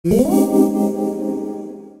Yeah,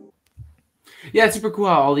 it's super cool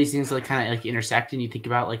how all these things like kind of like intersect, and you think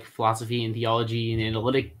about like philosophy and theology and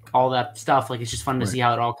analytic, all that stuff. Like it's just fun to see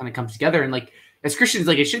how it all kind of comes together. And like as Christians,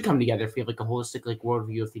 like it should come together if you have like a holistic like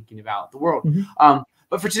worldview of thinking about the world.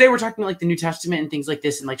 But for today, we're talking like the New Testament and things like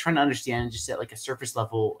this, and like trying to understand just at like a surface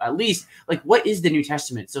level, at least, like what is the New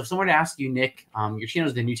Testament? So if someone were to ask you, Nick, your channel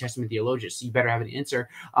is the New Testament Theologian, so you better have an answer.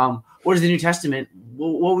 What is the New Testament?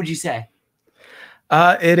 What would you say?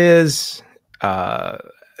 It is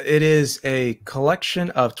a collection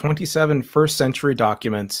of 27 first century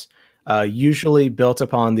documents, usually built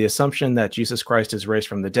upon the assumption that Jesus Christ is raised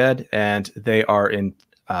from the dead, and they are in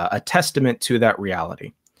a testament to that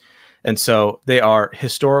reality. And so they are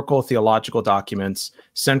historical theological documents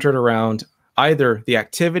centered around either the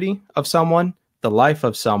activity of someone, the life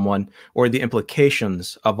of someone, or the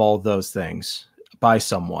implications of all those things by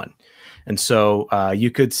someone. And so you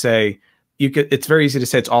could say, it's very easy to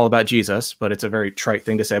say it's all about Jesus, but it's a very trite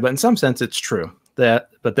thing to say. But in some sense, it's true. But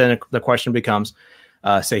then the question becomes,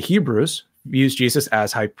 say Hebrews views Jesus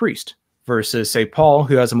as high priest, versus say Paul,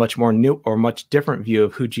 who has a much more new or much different view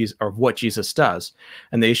of who Jesus or what Jesus does.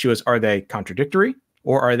 And the issue is, are they contradictory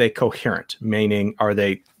or are they coherent? Meaning, are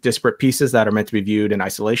they disparate pieces that are meant to be viewed in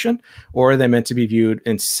isolation, or are they meant to be viewed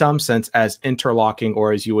in some sense as interlocking,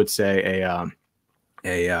 or as you would say,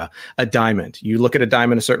 a diamond? You look at a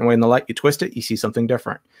diamond a certain way in the light, you twist it, you see something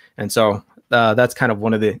different. And so that's kind of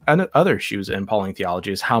one of the other issues in Pauline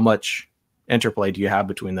theology, is how much interplay do you have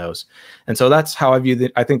between those. And so that's how I view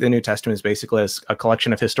I think the New Testament is basically a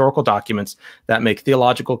collection of historical documents that make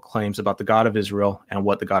theological claims about the God of Israel and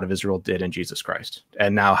what the God of Israel did in Jesus Christ,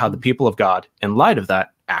 and now how the people of God, in light of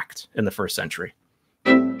that, act in the first century.